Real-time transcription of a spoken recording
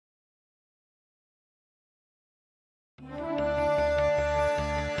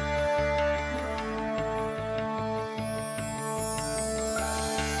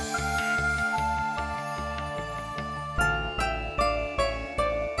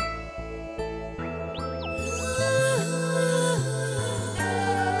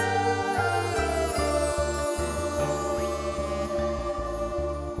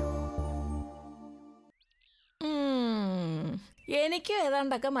എനിക്കും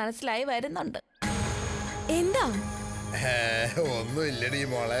ഏതാണ്ടൊക്കെ മനസ്സിലായി വരുന്നുണ്ട്. എന്താ? ഒന്നുമില്ലടി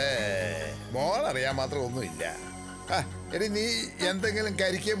മോളെ, മോളറിയാൻ മാത്രം ഒന്നുമില്ല. എടി നീ എന്തെങ്കിലും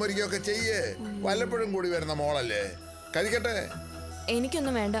കരിക്കോ മുരിക്കോ ഒക്കെ ചെയ്യേ, വല്ലപ്പോഴും കൂടി വരുന്ന മോളല്ലേ, കഴിക്കട്ടെ.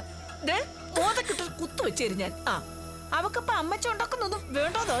 എനിക്കൊന്നും വേണ്ട. കുത്തു വെച്ചേരും ഞാൻ. അവക്കിപ്പോ അമ്മച്ചി ഉണ്ടാക്കുന്നൊന്നും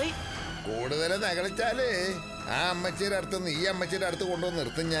വേണ്ടതായി. കൂടുതൽ നകളിച്ചാലേ ആ അമ്മച്ചിയുടെ അടുത്തുനിന്ന് ഈ അമ്മച്ചിയുടെ അടുത്ത് കൊണ്ടുവന്ന്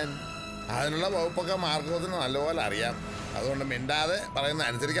നിർത്തും ഞാൻ. അതിനുള്ള വകുപ്പൊക്കെ മാർഗത്തിന് നല്ലപോലെ അറിയാം. അതുകൊണ്ട് മിണ്ടാതെ പറയുന്ന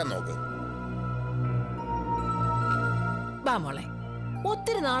അനുസരിക്കാൻ നോക്ക്. വാ മോളെ,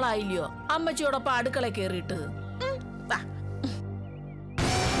 ഒത്തിരി നാളായില്ലയോ അമ്മച്ചിയോടൊപ്പം അടുക്കള കേറിയിട്ട്.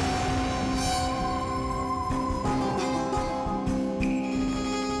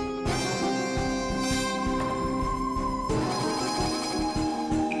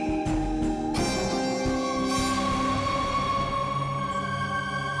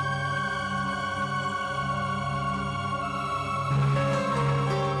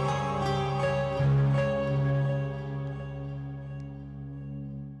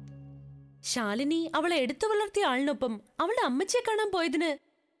 ശാലിനി അവളെ എടുത്തു വളർത്തിയ ആളിനൊപ്പം അവളുടെ അമ്മച്ചിയെ കാണാൻ പോയതിന്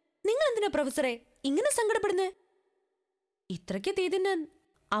നിങ്ങൾ എന്തിനാ പ്രൊഫസറെ ഇങ്ങനെ സങ്കടപ്പെടുന്നേ? ഇത്രയ്ക്ക് തീതിന്നാൻ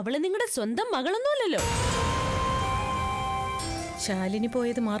അവള് നിങ്ങളുടെ സ്വന്തം മകളൊന്നുമല്ലല്ലോ. ശാലിനി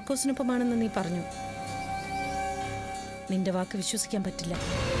പോയത് മാർക്കോസിനൊപ്പമാണെന്ന് നീ പറഞ്ഞു. നിന്റെ വാക്ക് വിശ്വസിക്കാൻ പറ്റില്ല.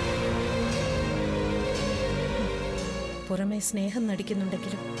 പുറമേ സ്നേഹം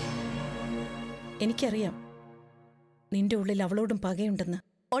നടിക്കുന്നുണ്ടെങ്കിലും എനിക്കറിയാം നിന്റെ ഉള്ളിൽ അവളോടും പകയുണ്ടെന്ന്.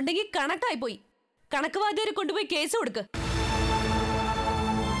 ഉണ്ടെങ്കിൽ കണക്കായി പോയി. കണക്ക് വാദ്യരെ കൊണ്ടുപോയി കേസ് കൊടുക്ക്.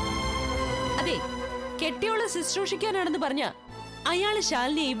 അതെ, കെട്ടിയോളെ ശുശ്രൂഷിക്കാനാണെന്ന് പറഞ്ഞ അയാള്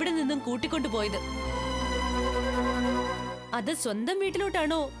ശാലിനിയെ ഇവിടെ നിന്നും കൂട്ടിക്കൊണ്ടുപോയത്. അത് സ്വന്തം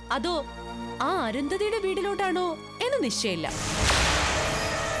വീട്ടിലോട്ടാണോ അതോ ആ അരുന്ധതിയുടെ വീട്ടിലോട്ടാണോ എന്ന് നിശ്ചയില്ല.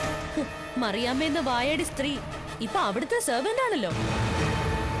 മറിയാമ്മ എന്ന വായടി സ്ത്രീ ഇപ്പൊ അവിടുത്തെ സെർവന്റ് ആണല്ലോ.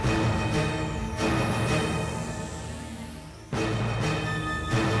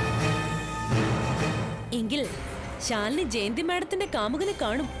 എങ്കിൽ ശാലിനി ജയന്തി മാഡത്തിന്റെ കാമുകനെ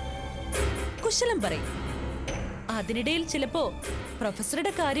കാണും, കുശലം പറയും. അതിനിടയിൽ ചിലപ്പോ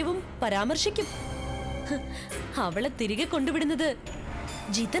പ്രൊഫസറുടെ കാര്യവും പരാമർശിക്കും. അവളെ തിരികെ കൊണ്ടുവിടുന്നത്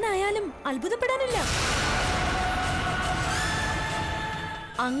ജിതനായാലും അത്ഭുതപ്പെടാനില്ല.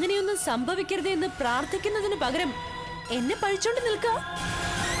 അങ്ങനെയൊന്നും സംഭവിക്കരുത് എന്ന് പ്രാർത്ഥിക്കുന്നതിന് പകരം എന്നെ പഴിച്ചോണ്ട് നിൽക്കാം.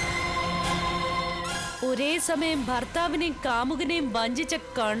 ഒരേ സമയം ഭർത്താവിനെയും കാമുകനെയും വഞ്ചിച്ച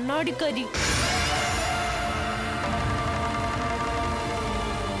കണ്ണാടിക്കാരി.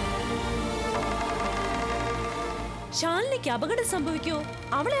 ശാലിനിക്ക് അപകടം സംഭവിക്കോ,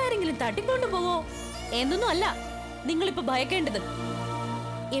 അവളെ ആരെങ്കിലും തട്ടിക്കൊണ്ടു പോവോ എന്നൊന്നും അല്ല നിങ്ങളിപ്പോ ഭയക്കേണ്ടത്.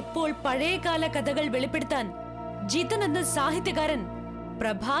 എപ്പോൾ പഴയകാല കഥകൾ വെളിപ്പെടുത്താൻ ജിതൻ എന്ന സാഹിത്യകാരൻ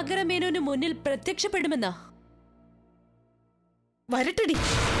പ്രഭാകര മേനോന് മുന്നിൽ പ്രത്യക്ഷപ്പെടുമെന്നാ. വരട്ടടി.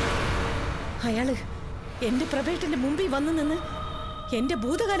 അയാള് എന്റെ പ്രഭേട്ടന്റെ മുമ്പിൽ വന്നു നിന്ന് എന്റെ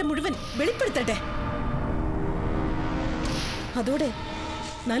ഭൂതകാലം മുഴുവൻ വെളിപ്പെടുത്തട്ടെ. അതോടെ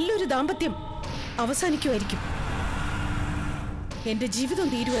നല്ലൊരു ദാമ്പത്യം അവസാനിക്കുമായിരിക്കും. എന്റെ ജീവിതം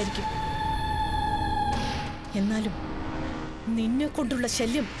തീരുമായിരിക്കും. എന്നാലും നിന്നെ കൊണ്ടുള്ള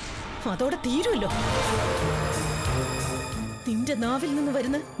ശല്യം അതോടെ തീരുമല്ലോ. നിന്റെ നാവിൽ നിന്ന്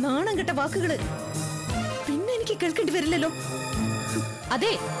വരുന്ന നാണം കെട്ട വാക്കുകള് പിന്നെ എനിക്ക് കേൾക്കേണ്ടി വരില്ലല്ലോ.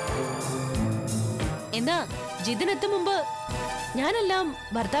 അതെ, എന്നാ ജിതിനെത്തും മുമ്പ് ഞാനെല്ലാം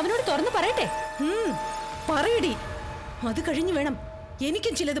ഭർത്താവിനോട് തുറന്നു പറയട്ടെ. പറയടി. അത് കഴിഞ്ഞു വേണം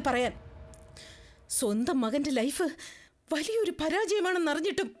എനിക്കും ചിലത് പറയാൻ. സ്വന്തം മകന്റെ ലൈഫ് വലിയൊരു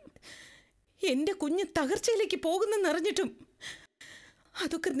പരാജയമാണെന്നറിഞ്ഞിട്ടും എന്റെ കുഞ്ഞ് തകർച്ചയിലേക്ക് പോകുന്നെന്നറിഞ്ഞിട്ടും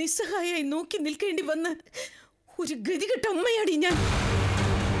അതൊക്കെ നിസ്സഹായായി നോക്കി നിൽക്കേണ്ടി വന്ന ഒരു ഗതികെട്ട അമ്മയാടി ഞാൻ.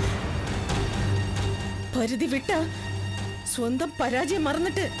 പരിധി വിട്ട സ്വന്തം പരാജയം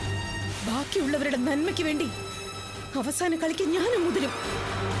മറന്നിട്ട് ബാക്കിയുള്ളവരുടെ നന്മയ്ക്ക് വേണ്ടി അവസാന കളിക്ക് ഞാനും മുതിരും.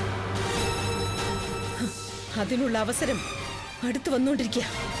 അതിനുള്ള അവസരം അടുത്ത് വന്നുകൊണ്ടിരിക്കുക.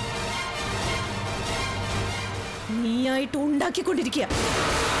 നീയായിട്ട് ഉണ്ടാക്കിക്കൊണ്ടിരിക്കുക.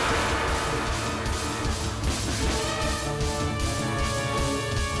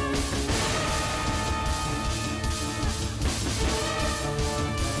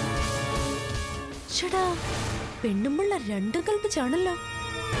 ചേടാ, പെണ്ണുമുള്ള രണ്ടു കൽപ്പിച്ചാണല്ലോ.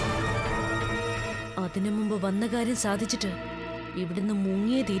 അതിനു മുമ്പ് വന്ന കാര്യം സാധിച്ചിട്ട് ഇവിടുന്ന്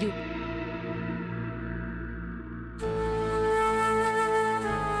മുങ്ങിയേ തീരൂ.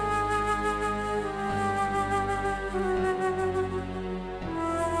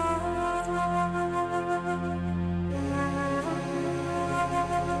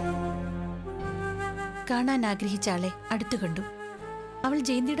 കാണാൻ ആഗ്രഹിച്ച ആളെ അടുത്തു കണ്ടു. അവൾ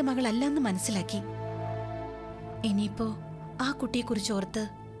ജയന്തിയുടെ മകളല്ലെന്ന് മനസ്സിലാക്കി. ഇനിയിപ്പോ ആ കുട്ടിയെക്കുറിച്ച് ഓർത്ത്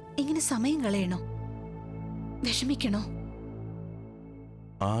ഇങ്ങനെ സമയം കളയണോ? വിഷമിക്കണോ?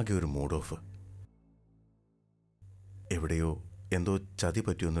 ആകെ ഒരു മൂഡ് ഓഫ്. എവിടെയോ എന്തോ ചതി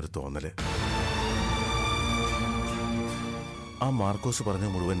പറ്റിയെന്നൊരു തോന്നല്. ആ മാർക്കോസ് പറഞ്ഞ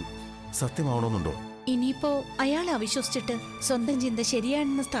മുഴുവൻ സത്യമാവണമെന്നുണ്ടോ? ഇനിയിപ്പോ അയാളെ അവിശ്വസിച്ചിട്ട് സ്വന്തം ചിന്ത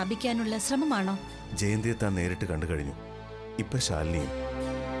ശരിയാണെന്ന് സ്ഥാപിക്കാനുള്ള ശ്രമമാണോ? ജയന്തിയെ താൻ നേരിട്ട് കണ്ടു കഴിഞ്ഞു. ഇപ്പൊ ശാലിനിയും.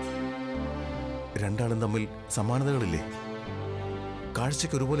 രണ്ടാളും തമ്മിൽ സമാനതകളില്ലേ?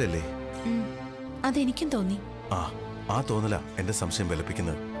 കാഴ്ചയ്ക്ക് ഒരുപോലെയല്ലേ? അതെനിക്കും തോന്നി. ആ തോന്നല എന്റെ സംശയം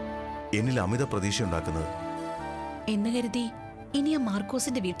ബലപ്പിക്കുന്നത്, എന്നിൽ അമിത പ്രതീക്ഷ ഉണ്ടാക്കുന്നത്. എന്ന് കരുതി ഇനി ആ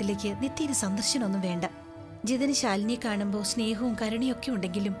മാർക്കോസിന്റെ വീട്ടിലേക്ക് നിത്യേന സന്ദർശനമൊന്നും വേണ്ട. ജിതന് ശാലിനിയെ കാണുമ്പോൾ സ്നേഹവും കരുണയൊക്കെ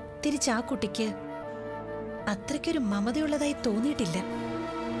ഉണ്ടെങ്കിലും തിരിച്ച് ആ കുട്ടിക്ക് അത്രയ്ക്കൊരു മമതയുള്ളതായി തോന്നിയിട്ടില്ല.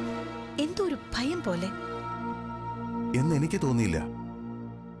 എന്തോ ഒരു ഭയം പോലെ. എന്ന് എനിക്ക് തോന്നിയില്ല.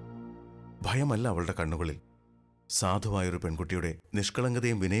 ഭയമല്ല അവളുടെ കണ്ണുകളിൽ. സാധുവായൊരു പെൺകുട്ടിയുടെ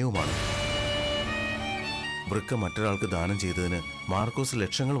നിഷ്കളങ്കതയും വിനയവുമാണ്. വൃക്ക മറ്റൊരാൾക്ക് ദാനം ചെയ്തതിന് മാർക്കോസ്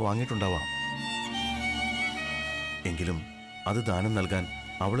ലക്ഷങ്ങൾ വാങ്ങിയിട്ടുണ്ടാവാം. എങ്കിലും അത് ദാനം നൽകാൻ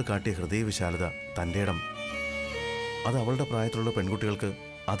അവൾ കാട്ടിയ ഹൃദയവിശാലത, തന്റെ ഇടം, അത് അവളുടെ പ്രായത്തിലുള്ള പെൺകുട്ടികൾക്ക്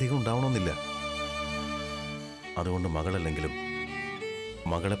അധികം ഉണ്ടാവണമെന്നില്ല. അതുകൊണ്ട് മകളല്ലെങ്കിലും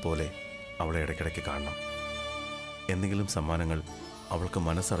മകളെപ്പോലെ അവളെ ഇടയ്ക്കിടയ്ക്ക് കാണണം. എന്തെങ്കിലും സമ്മാനങ്ങൾ അവൾക്ക്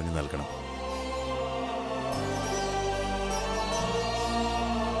മനസ്സറിഞ്ഞു നൽകണം.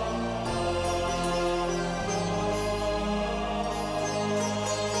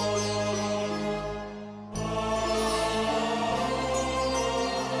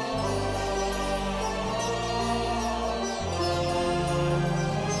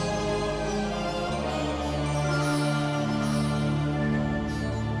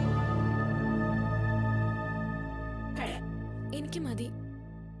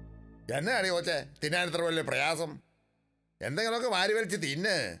 എന്നെ അടി കോച്ചേ, തിന്നാൻ ഇത്ര വലിയ പ്രയാസം? എന്തെങ്കിലുമൊക്കെ വാരി വലിച്ച്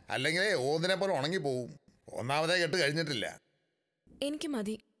തിന്ന്, അല്ലെങ്കിൽ ഓന്നിനെ പോലെ ഉണങ്ങിപ്പോവും. ഒന്നാമതേ കെട്ട് കഴിഞ്ഞിട്ടില്ല. എനിക്ക്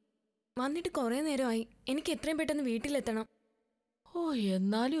മതി. വന്നിട്ട് കുറെ നേരമായി. എനിക്ക് എത്രയും പെട്ടെന്ന് വീട്ടിലെത്തണം. ഓ,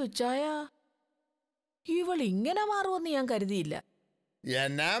 എന്നാലും ഉച്ചായ ഇവൾ ഇങ്ങനെ മാറുമെന്ന് ഞാൻ കരുതിയില്ല.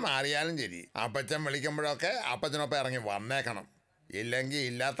 എന്നാ മാറിയാലും ശരി, അപ്പച്ചൻ വിളിക്കുമ്പോഴൊക്കെ അപ്പച്ചനൊപ്പം ഇറങ്ങി വന്നേക്കണം. ഇല്ലെങ്കിൽ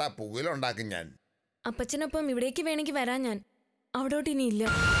ഇല്ലാത്ത പുകയിലുണ്ടാക്കും ഞാൻ. അപ്പച്ചനൊപ്പം ഇവിടേക്ക് വേണമെങ്കിൽ വരാൻ ഞാൻ. അവിടോട്ട് ഇനിയില്ല.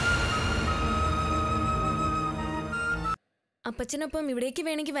 അപ്പച്ചനൊപ്പം ഇവിടേക്ക്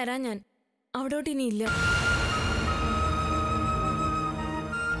വേണമെങ്കിൽ വരാൻ ഞാൻ. അവിടോട്ട് ഇനിയില്ല.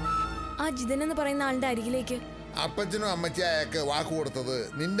 ആ ജിതൻ എന്ന് പറയുന്ന ആളുടെ അരികിലേക്ക്. അപ്പച്ചനും അമ്മച്ചിയായൊക്കെ വാക്ക് കൊടുത്തത്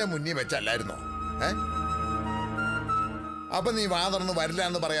നിന്റെ മുന്നിൽ വെച്ചല്ലായിരുന്നോ? അപ്പൊ നീ വാ തുറന്ന് വരില്ല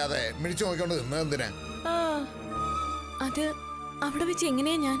എന്ന് പറയാതെ മിഴിച്ചു നോക്കിക്കൊണ്ട് നിന്നതെന്തിനാ? അത് അവിടെ വെച്ച്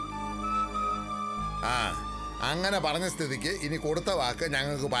എങ്ങനെയാ ഞാൻ? അങ്ങനെ പറഞ്ഞ സ്ഥിതിക്ക് ഇനി കൊടുത്ത വാക്ക്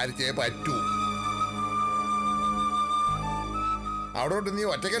ഞങ്ങൾക്ക് പാലിച്ചേ പറ്റൂ. അവിടോട്ട് നീ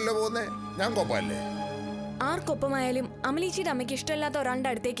ഒറ്റയ്ക്കല്ലേ പോകുന്നേ? ഞാൻ കൊപ്പല്ലേ? ആർക്കൊപ്പമായാലും അമലീച്ചിയുടെ അമ്മയ്ക്ക് ഇഷ്ടമില്ലാത്ത ഒരാളുടെ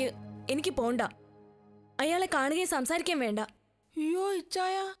അടുത്തേക്ക് എനിക്ക് പോണ്ട. അയാളെ കാണുകയും സംസാരിക്കുകയും വേണ്ട. അയ്യോ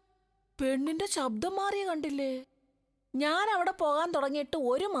ഇച്ചായ, പെണ്ണിന്റെ ശബ്ദം മാറിയ കണ്ടില്ലേ? ഞാൻ അവിടെ പോകാൻ തുടങ്ങിയിട്ട്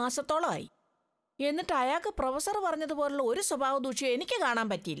 1 മാസത്തോളമായി. എന്നിട്ട് അയാൾക്ക് പ്രൊഫസർ പറഞ്ഞതുപോലുള്ള ഒരു സ്വഭാവ ദൂഷ്യം എനിക്ക് കാണാൻ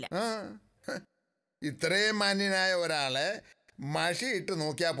പറ്റിയില്ല. ഇത്രയും മാന്യനായ ഒരാളെ മഷി ഇട്ട്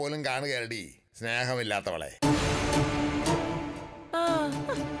നോക്കിയാൽ പോലും കാണുകയടി സ്നേഹമില്ലാത്തവളെ.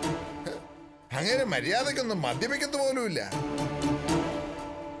 അങ്ങനെ മര്യാദക്കൊന്നും മദ്യപിക്കുന്നത് പോലുമില്ല.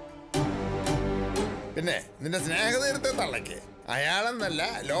 പിന്നെ നിന്റെ സ്നേഹതീരത്തെ തള്ളയ്ക്ക് അയാളെന്നല്ല,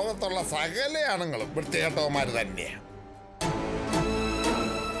 ലോകത്തുള്ള സകല ആണുങ്ങളും വൃത്തികെട്ടവന്മാര് തന്നെയാ.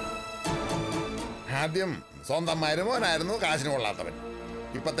 ആദ്യം സ്വന്തം മരുമോനായിരുന്നു കാശിന് കൊള്ളാത്തവൻ,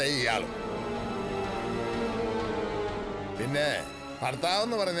 ഇപ്പത്തെ ഇയാളും. പിന്നെ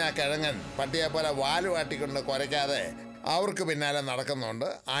ഭർത്താവെന്ന് പറഞ്ഞ ആ കിഴങ്ങൻ പട്ടിയെ പോലെ വാല് വാട്ടിക്കൊണ്ട് കുരയ്ക്കാതെ അവർക്ക് പിന്നാലെ നടക്കുന്നുണ്ട്.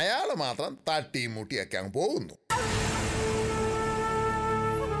 അയാൾ മാത്രം തട്ടിയും മുട്ടിയൊക്കെ അങ്ങ് പോകുന്നു.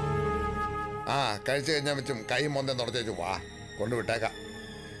 കഴിച്ചു കഴിഞ്ഞാൽ വെച്ചും കൈ മൊന്തം തുടച്ചേച്ചു വാ, കൊണ്ടുവിട്ടേക്കാം.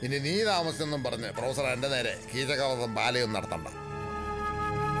 ഇനി നീ താമസിച്ചെന്നും പറഞ്ഞ് പ്രൊഫസർ എൻ്റെ നേരെ കീചകവധം ബാലയൊന്നും നടത്തണ്ട.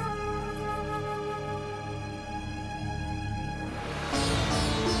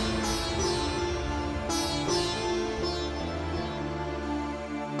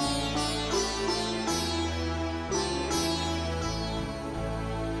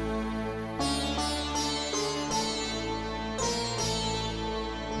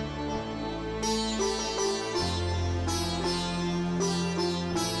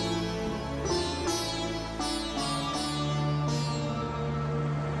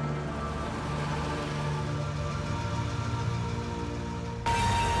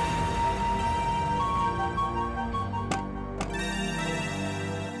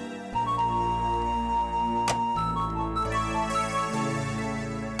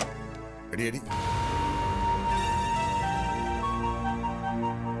 എടി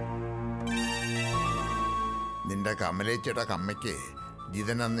നിന്റെ കമലേച്ചിയുടെ കമ്മയ്ക്ക്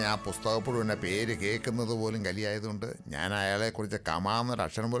ജിതനെന്ന് ആ പുസ്തകപ്പുഴുവിൻ്റെ പേര് കേൾക്കുന്നത് പോലും കലിയായതുകൊണ്ട് ഞാൻ അയാളെക്കുറിച്ച് കമാന്നൊരു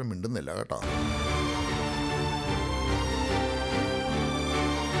അക്ഷരം പോലും മിണ്ടുന്നില്ല കേട്ടോ.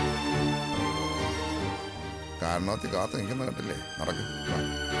 കാരണത്തിൽ കാത്തു നിൽക്കുന്ന കേട്ടില്ലേ? നടക്കും.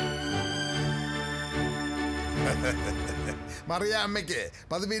 മറിയാമ്മയ്ക്ക്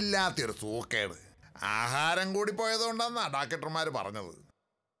പതിവില്ലാത്തൊരു സൂക്കേട്. ആഹാരം കൂടി പോയതുകൊണ്ടാന്നാ ഡോക്ടർമാർ പറഞ്ഞത്.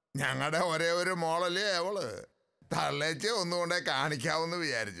 ഞങ്ങളുടെ ഒരേ ഒരു മോളല്ലേ അവള്. തള്ളേച്ച് ഒന്നുകൊണ്ടേ കാണിക്കാവെന്ന്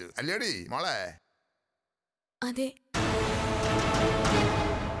വിചാരിച്ചു. അല്ലേടി മോളെ? അതെ.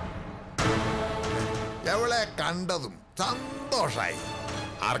 എവളെ കണ്ടതും സന്തോഷായി.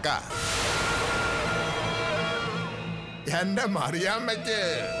 ആർക്കാ? എന്റെ മറിയാമ്മയ്ക്ക്.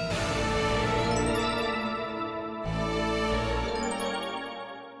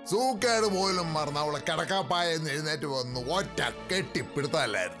 സൂക്കേട് പോലും മറന്ന് അവളെ കിടക്കാപ്പായെന്ന് എഴുന്നേറ്റ് വന്നു ഒറ്റ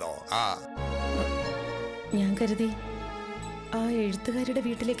കെട്ടിപ്പിടുത്തല്ലായിരുന്നോ? ആ ഞാൻ കരുതി ആ എഴുത്തുകാരുടെ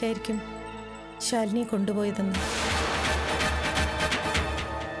വീട്ടിലേക്കായിരിക്കും ശാലിനിയെ കൊണ്ടുപോയതെന്ന്.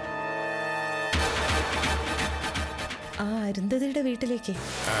 ആ അരുന്ധതിയുടെ വീട്ടിലേക്ക്.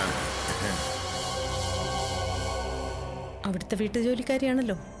 അവിടുത്തെ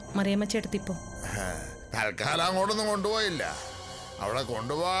വീട്ടുജോലിക്കാരിയാണല്ലോ മറിയമ്മ ചേട്ടത്തിപ്പോ. തൽക്കാലം അങ്ങോട്ടൊന്നും കൊണ്ടുപോയില്ല. അവിടെ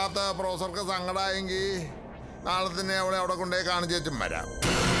കൊണ്ടുപോകാത്ത പ്രൊഫസർക്ക് സങ്കടമായെങ്കിൽ നാളെ തന്നെ അവളെ അവിടെ കൊണ്ടുപോയി കാണിച്ചും വരാം.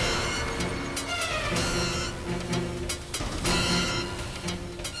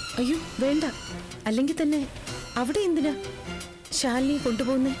 അയ്യോ വേണ്ട. അല്ലെങ്കിൽ തന്നെ അവിടെ എന്തിനാ ശാലിനിയെ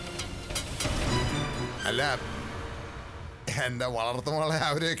കൊണ്ടുപോകുന്നേ? അല്ല, എന്റെ വളർത്തുമോളെ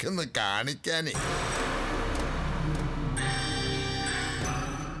അവരെയൊക്കെ ഒന്ന് കാണിക്കാനേ.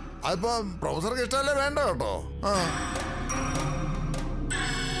 അതിപ്പോ പ്രൊഫസർക്ക് ഇഷ്ടമല്ലേ? വേണ്ട കേട്ടോ.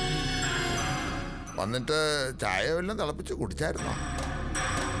 വന്നിട്ട് ചായ വല്ലതും തിളപ്പിച്ച് കുടിച്ചായിരുന്നോ?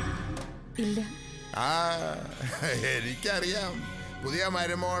 ഇല്ല. ആ എനിക്കറിയാം. പുതിയ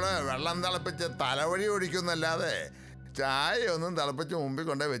മരുമോള് വെള്ളം തിളപ്പിച്ച് തലവഴി ഒഴിക്കുന്നല്ലാതെ ചായ ഒന്നും തിളപ്പിച്ച് മുമ്പിൽ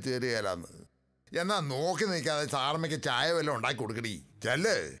കൊണ്ടേ വെച്ച് തരികയില്ലാന്ന്. എന്നാ നോക്കി നിൽക്കാതെ സാറമ്മയ്ക്ക് ചായ വല്ലതും ഉണ്ടാക്കി കൊടുക്കടി.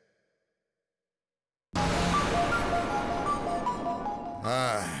 ചെല്ല്. ആ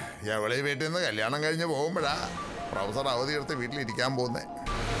എവളീ വീട്ടിൽ നിന്ന് കല്യാണം കഴിഞ്ഞ് പോകുമ്പോഴാ പ്രൊഫസർ അവധി എടുത്ത് വീട്ടിലിരിക്കാൻ പോകുന്നേ.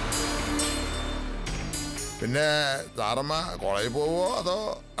 പിന്നെ സാറമ്മ കോളേജിൽ പോവുമോ അതോ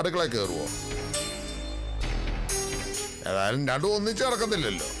അടുക്കളയിൽ കയറുമോ? ഏതായാലും രണ്ടും ഒന്നിച്ച്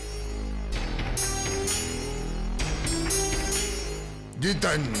നടക്കത്തില്ലല്ലോ.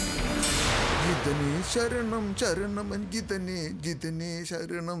 ജിതൻ ജിതനെ ശരണം ശരണമൻ ജിതനെ ജിതനെ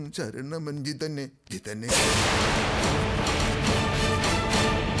ശരണം ശരണമൻ ജിതനെ ജിതനെ.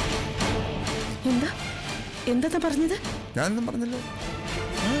 എന്താ പറഞ്ഞത്? ഞാനൊന്നും പറഞ്ഞില്ല.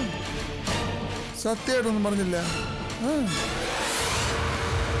 സത്യമായിട്ടൊന്നും പറഞ്ഞില്ല.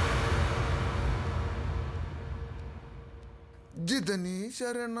 ജിതനെ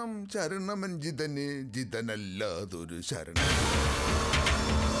ശരണം ശരണമൻ ജിതനെ ജിതനല്ലാതൊരു ശരണം.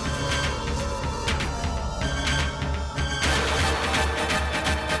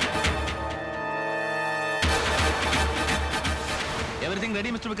 Everything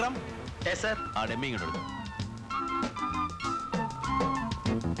ready, Mr. Vikram? Yes, sir. Dummy ഇങ്ങോട്ട് എടുക്കും.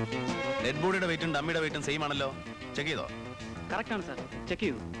 ഡെഡ് ബോഡിയുടെ വെയിറ്റും ഡമ്മിയുടെ വെയിറ്റും സെയിം ആണല്ലോ. ചെക്ക് ചെയ്തോ? കറക്റ്റ് ആണ് സാർ. ചെക്ക്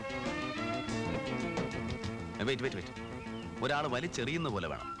ചെയ്തു. വെയിറ്റ്. ഒരാൾ വലിച്ചെറിയുന്ന പോലെ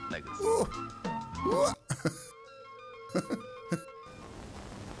വേണം.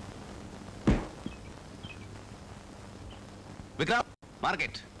 വിക്രം,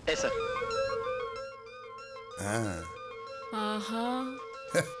 മാർക്കറ്റ്. Yes sir. ആഹാ,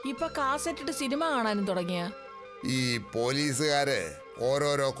 ഇപ്പൊ കാസറ്റിട്ട് സിനിമ കാണാനും തുടങ്ങിയ. ഈ പോലീസുകാര്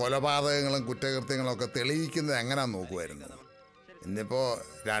ഓരോരോ കൊലപാതകങ്ങളും കുറ്റകൃത്യങ്ങളും ഒക്കെ തെളിയിക്കുന്നത് എങ്ങനെയാന്ന് നോക്കുമായിരുന്നു. ഇന്നിപ്പോ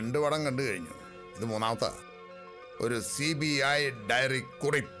 2 പടം കണ്ടു കഴിഞ്ഞു. ഇത് 3ാമത്തെ. ഒരു CBI ഡയറി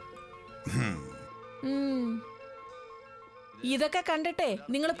കുറിപ്പ്. ഇതൊക്കെ കണ്ടിട്ടേ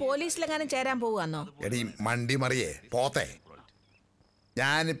നിങ്ങൾ പോലീസിലെങ്ങാനും ചേരാൻ പോവാന്നോ? എടി മണ്ടി മറിയേ പോത്തെ.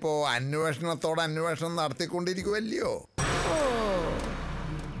 ഞാനിപ്പോ അന്വേഷണം നടത്തിക്കൊണ്ടിരിക്കുവല്ലയോ.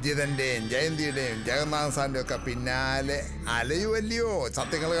 ജിതന്റെയും ജയന്തിയുടെയും ജഗന്നാഥ് സാറിന്റെയും ഒക്കെ പിന്നാലെ അലയുവല്ലയോ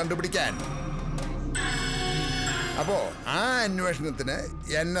സത്യങ്ങൾ കണ്ടുപിടിക്കാൻ. അപ്പോ ആ അന്വേഷണത്തിന്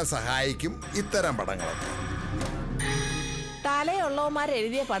എന്നെ സഹായിക്കും ഇത്തരം പടങ്ങളൊക്കെ. തലയുള്ളവന്മാർ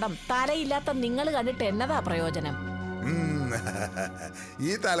എഴുതിയ പടം തലയില്ലാത്ത നിങ്ങൾ കണ്ടിട്ട് എന്നതാ പ്രയോജനം?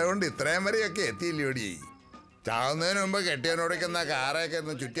 ഈ തല കൊണ്ട് ഇത്രയും വരെയൊക്കെ എത്തിയില്ലോടി. ചാവുന്നതിന് മുമ്പ് കെട്ടിയനോടിക്കുന്ന കാറൊക്കെ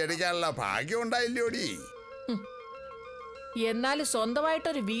ഒന്ന് ചുറ്റിയടിക്കാനുള്ള ഭാഗ്യം ഉണ്ടായില്ലോടി. എന്നാലും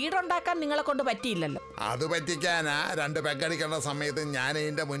സ്വന്തമായിട്ടൊരു വീടുണ്ടാക്കാൻ നിങ്ങളെ കൊണ്ട് പറ്റിയില്ലല്ലോ. അത് പറ്റിക്കാനാ 2 പെഗടിക്കേണ്ട സമയത്ത് ഞാൻ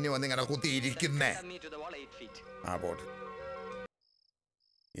ഇതിന്റെ മുന്നിൽ വന്ന് ഇങ്ങനെ കുത്തിയിരിക്കുന്നേ. ആ പോട്ടെ,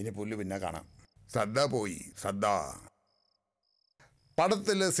 ഇനി പുല്ല് പിന്നെ കാണാം. ശ്രദ്ധ പോയി, ശ്രദ്ധ.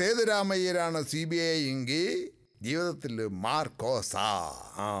 പടത്തില് സേതുരാമയ്യരാണ് CBI എങ്കിൽ ജീവിതത്തിൽ മാർക്കോസാ.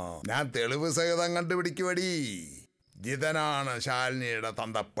 ഞാൻ തെളിവ് സഹിതം കണ്ടുപിടിക്കുവടി. ജിതനാണ് ശാലിനിയുടെ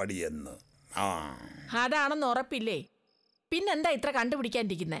തന്തപ്പടിയെന്ന്. അതാണെന്ന് ഉറപ്പില്ലേ? പിന്നെന്താ ഇത്ര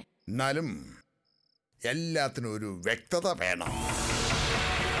കണ്ടുപിടിക്കാണ്ടിരിക്കുന്നേ? എന്നാലും എല്ലാത്തിനും ഒരു വ്യക്തത വേണം.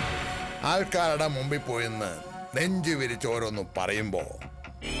 ആൾക്കാരുടെ മുമ്പിൽ പോയിന്ന് നെഞ്ചു വിരിച്ച് ഓരോന്ന് പറയുമ്പോ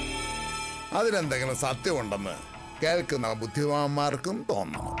അതിലെന്തെങ്കിലും സത്യമുണ്ടെന്ന് കേൾക്കുന്ന ബുദ്ധിമാന്മാർക്കും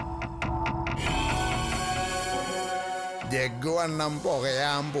തോന്നണം. ജഗ്ഗുവണ്ണം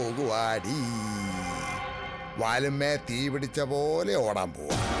പുകയാൻ പോകുവാടി, വാലുമേ തീ പിടിച്ച പോലെ ഓടാൻ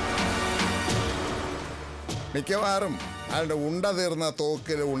പോവാ. മിക്കവാറും അയാളുടെ ഉണ്ട തീർന്ന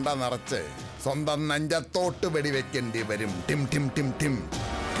തോക്കിൽ ഉണ്ട നിറച്ച് സ്വന്തം നെഞ്ചത്തോട്ട് വെടിവെക്കേണ്ടി വരും. Tim Tim Tim Tim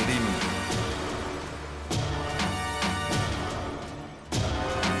Tim.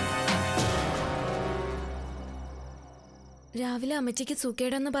 രാവിലെ അമ്മച്ചിക്ക്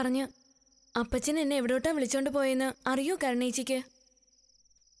സുഖേടെന്ന് പറഞ്ഞ് അപ്പച്ചൻ എന്നെ എവിടോട്ടാ വിളിച്ചോണ്ട് പോയെന്ന് അറിയോ കരുണേച്ചിക്ക്?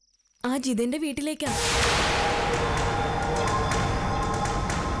 ആ ജിതന്റെ വീട്ടിലേക്കാ.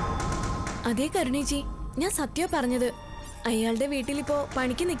 അതേ കരുണേച്ചി, ഞാൻ സത്യം പറഞ്ഞത്. അയാളുടെ വീട്ടിലിപ്പോ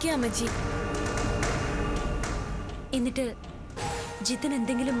പണിക്ക് നിൽക്കുക അമ്മച്ചി. എന്നിട്ട് ജിതൻ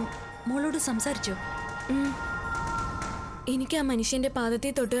എന്തെങ്കിലും മോളോട് സംസാരിച്ചോ? എനിക്ക് ആ മനുഷ്യന്റെ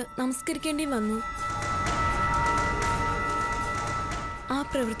പാദത്തെ തൊട്ട് നമസ്കരിക്കേണ്ടി വന്നു. ആ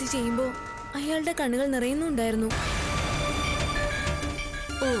പ്രവൃത്തി ചെയ്യുമ്പോ അയാളുടെ കണ്ണുകൾ നിറയുന്നുണ്ടായിരുന്നു.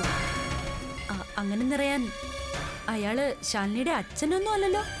 ഓ, അങ്ങനെ നിറയാൻ അയാള് ശാലിനിയുടെ അച്ഛനൊന്നും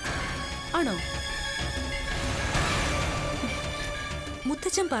അല്ലല്ലോ, ആണോ?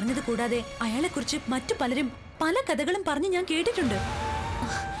 മുത്തച്ഛൻ പറഞ്ഞത് കൂടാതെ അയാളെക്കുറിച്ച് മറ്റു പലരും പല കഥകളും പറഞ്ഞ് ഞാൻ കേട്ടിട്ടുണ്ട്.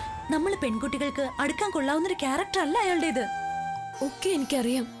 നമ്മൾ പെൺകുട്ടികൾക്ക് അടുക്കാൻ കൊള്ളാവുന്നൊരു ക്യാരക്ടർ അല്ല അയാളുടേത്. ഒക്കെ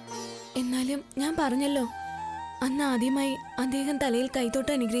എനിക്കറിയാം. എന്നാലും ഞാൻ പറഞ്ഞല്ലോ, അന്ന് ആദ്യമായി അദ്ദേഹം തലയിൽ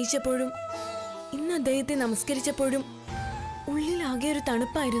കൈതൊട്ട് അനുഗ്രഹിച്ചപ്പോഴും ഇന്ന് അദ്ദേഹത്തെ നമസ്കരിച്ചപ്പോഴും ഉള്ളിലാകെ ഒരു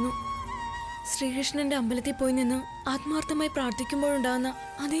തണുപ്പായിരുന്നു. ശ്രീകൃഷ്ണന്റെ അമ്പലത്തിൽ പോയി നിന്ന് ആത്മാർത്ഥമായി പ്രാർത്ഥിക്കുമ്പോഴുണ്ടാകുന്ന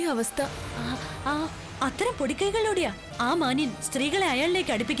അതേ അവസ്ഥ. അത്തരം പൊടിക്കൈകളിലൂടെയാ ആ മാന്യൻ സ്ത്രീകളെ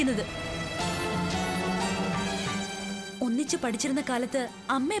അയാളിലേക്ക് അടുപ്പിക്കുന്നത്. ഒന്നിച്ച് പഠിച്ചിരുന്ന കാലത്ത്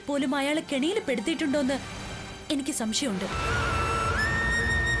അമ്മയെ പോലും അയാളെ കെണിയിൽ പെടുത്തിയിട്ടുണ്ടോന്ന് എനിക്ക് സംശയമുണ്ട്.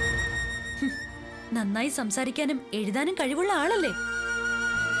 നന്നായി സംസാരിക്കാനും എഴുതാനും കഴിവുള്ള ആളല്ലേ?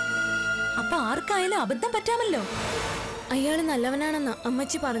 അപ്പൊ ആർക്കായാലും അബദ്ധം പറ്റാമല്ലോ. അയാള് നല്ലവനാണെന്നാ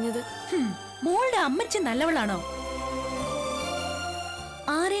അമ്മച്ചി പറഞ്ഞത്. മോളുടെ അമ്മച്ചി നല്ലവളാണോ?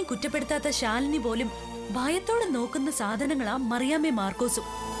 ആരെയും കുറ്റപ്പെടുത്താത്ത ശാലിനി പോലും ഭയത്തോടെ നോക്കുന്ന സാധനങ്ങളാ മറിയാമ്മേ മാർക്കോസും.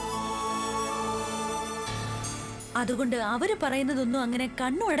 അതുകൊണ്ട് അവര് പറയുന്നതൊന്നും അങ്ങനെ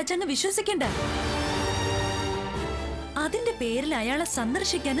കണ്ണു അടച്ചങ്ങ് വിശ്വസിക്കണ്ട. അതിന്റെ പേരിൽ അയാളെ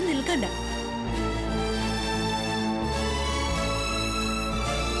സന്ദർശിക്കാനും നിൽക്കണ്ട.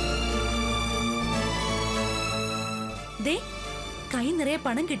 ദേ, കൈ നിറയെ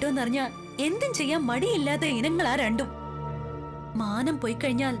പണം കിട്ടുമെന്നറിഞ്ഞാ എന്തും ചെയ്യാൻ മടിയില്ലാത്ത ഇനങ്ങളാ രണ്ടും. മാനം പോയി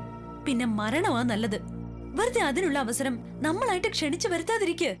കഴിഞ്ഞാൽ പിന്നെ മരണമാ നല്ലത്. വെറുതെ അതിനുള്ള അവസരം നമ്മളായിട്ട് ക്ഷണിച്ചു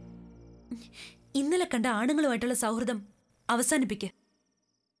വരുത്താതിരിക്ക്. ഇന്നലെ കണ്ട ആണുങ്ങളുമായിട്ടുള്ള സൗഹൃദം അവസാനിപ്പിക്ക്.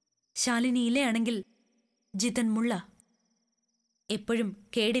 ശാലിനി ഇല്ലയാണെങ്കിൽ ജിതൻ മുള്ള. എപ്പോഴും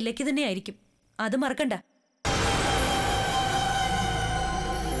കേടിലേക്ക് തന്നെയായിരിക്കും, അത് മറക്കണ്ട.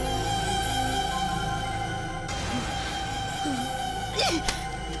 Yeah.